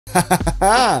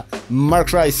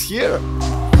Mark Rice here.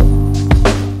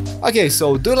 Okay,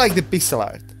 so do you like the pixel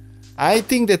art? I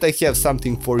think that I have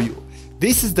something for you.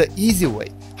 This is the easy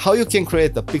way how you can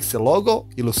create a pixel logo,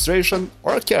 illustration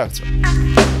or a character.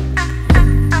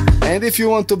 And if you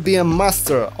want to be a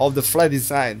master of the flat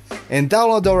design and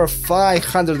download over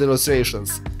 500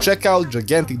 illustrations, check out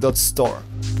gigantic.store.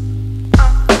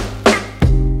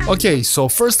 Okay, so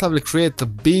first I will create a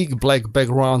big black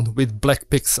background with black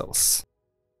pixels.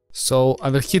 So I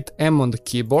will hit M on the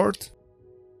keyboard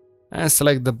and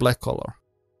select the black color.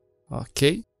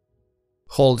 Okay,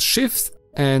 hold Shift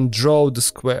and draw the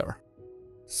square,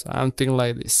 something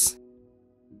like this.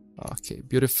 Okay,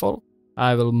 beautiful.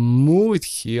 I will move it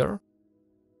here,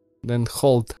 then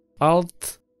hold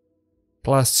Alt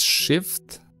plus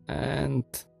Shift and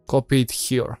copy it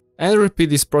here. And repeat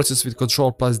this process with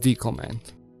Ctrl plus D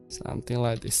command. Something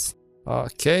like this.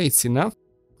 Okay, it's enough.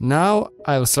 Now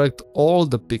I will select all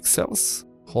the pixels,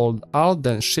 hold Alt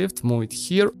then Shift, move it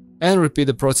here, and repeat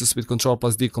the process with Ctrl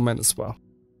plus D command as well.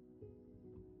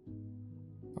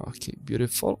 Okay,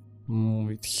 beautiful.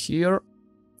 Move it here.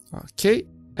 Okay,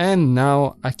 and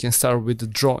now I can start with the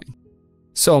drawing.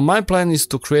 So my plan is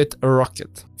to create a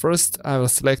rocket. First I will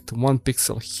select one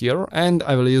pixel here and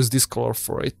I will use this color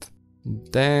for it.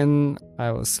 Then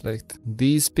I will select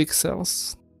these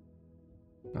pixels.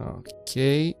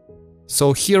 Okay,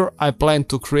 so here I plan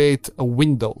to create a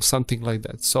window, something like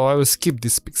that. So I will skip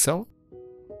this pixel.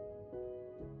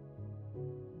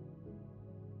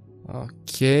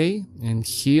 Okay, and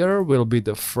here will be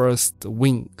the first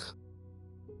wing.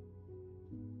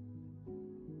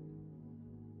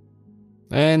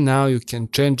 And now you can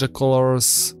change the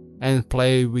colors and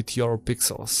play with your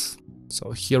pixels.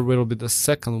 So here will be the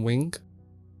second wing.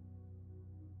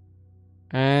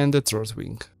 And the third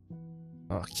wing.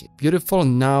 Okay, beautiful.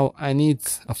 Now I need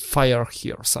a fire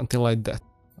here, something like that.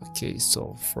 Okay,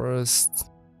 so first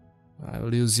I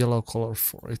will use yellow color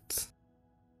for it.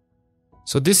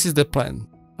 So this is the plan.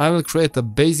 I will create the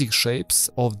basic shapes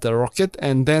of the rocket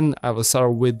and then I will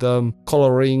start with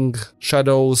coloring,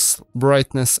 shadows,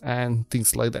 brightness and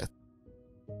things like that.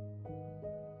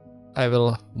 I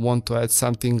will want to add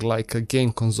something like a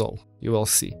game console, you will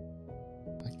see.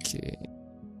 Okay.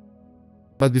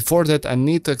 But before that I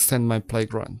need to extend my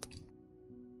playground.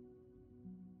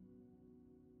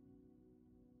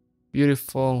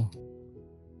 Beautiful.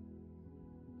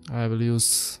 I will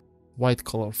use white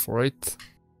color for it.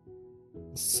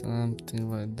 Something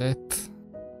like that.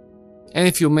 And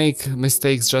if you make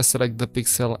mistakes, just select the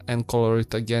pixel and color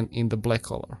it again in the black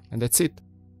color. And that's it.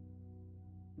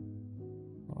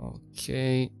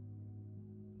 Okay.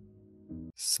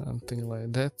 Something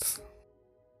like that.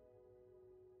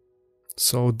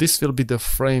 So this will be the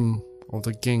frame of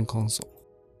the game console.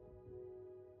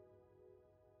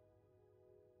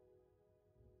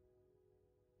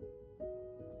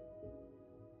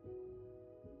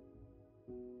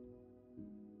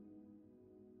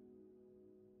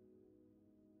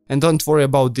 And don't worry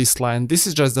about this line, this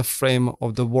is just the frame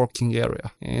of the working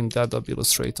area in the Adobe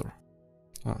Illustrator.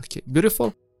 Okay,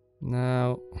 beautiful.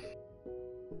 Now,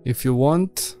 if you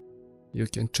want, you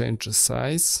can change the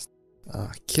size.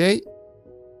 Okay.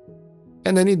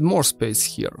 And I need more space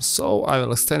here, so I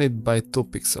will extend it by 2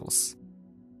 pixels.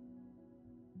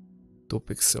 2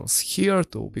 pixels here,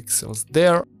 2 pixels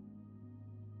there.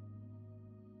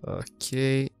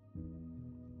 Okay.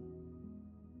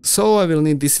 So I will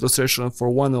need this illustration for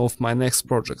one of my next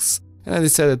projects, and I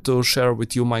decided to share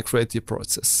with you my creative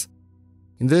process.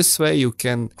 In this way you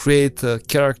can create a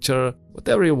character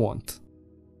whatever you want.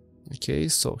 Okay,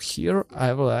 so here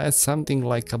I will add something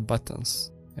like a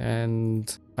buttons,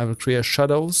 and I will create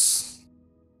shadows,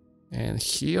 and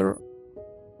here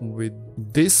with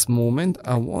this movement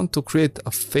I want to create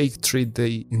a fake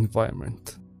 3D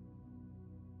environment.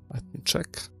 Let me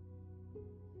check.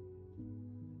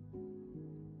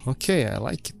 Okay, I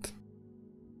like it.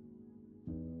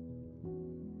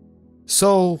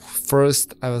 So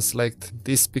first I will select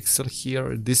this pixel here,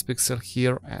 and this pixel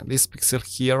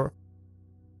here,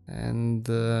 and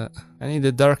I need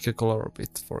a darker color a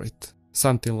bit for it,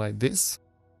 something like this.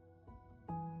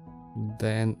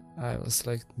 Then I will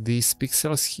select these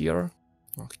pixels here.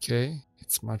 Okay,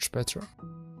 it's much better.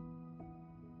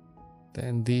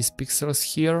 Then these pixels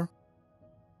here.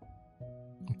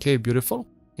 Okay, beautiful.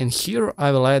 And here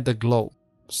I will add a glow,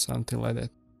 something like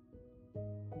that.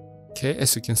 Okay,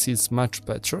 as you can see it's much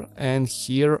better. And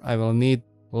here I will need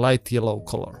light yellow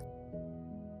color.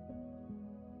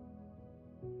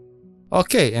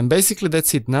 Okay, and basically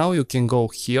that's it. Now you can go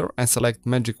here and select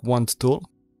Magic Wand tool.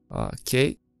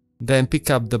 Okay, then pick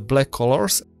up the black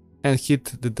colors and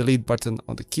hit the delete button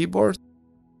on the keyboard.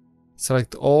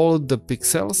 Select all the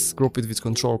pixels, group it with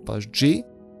Ctrl+G.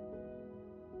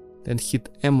 Then hit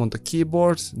M on the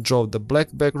keyboard, draw the black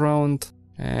background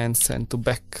and send to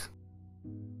back.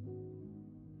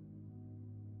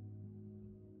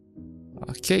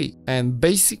 Okay, and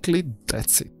basically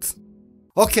that's it.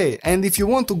 Okay, and if you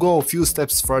want to go a few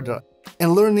steps further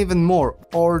and learn even more,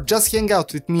 or just hang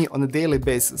out with me on a daily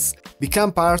basis,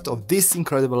 become part of this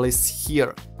incredible list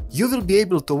here. You will be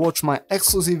able to watch my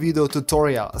exclusive video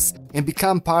tutorials and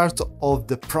become part of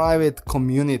the private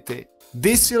community.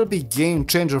 This will be game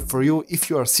changer for you if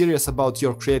you are serious about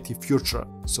your creative future.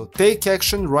 So take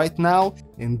action right now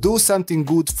and do something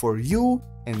good for you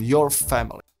and your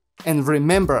family. And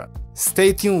remember,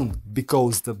 stay tuned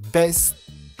because the best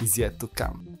is yet to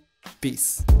come.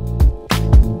 Peace.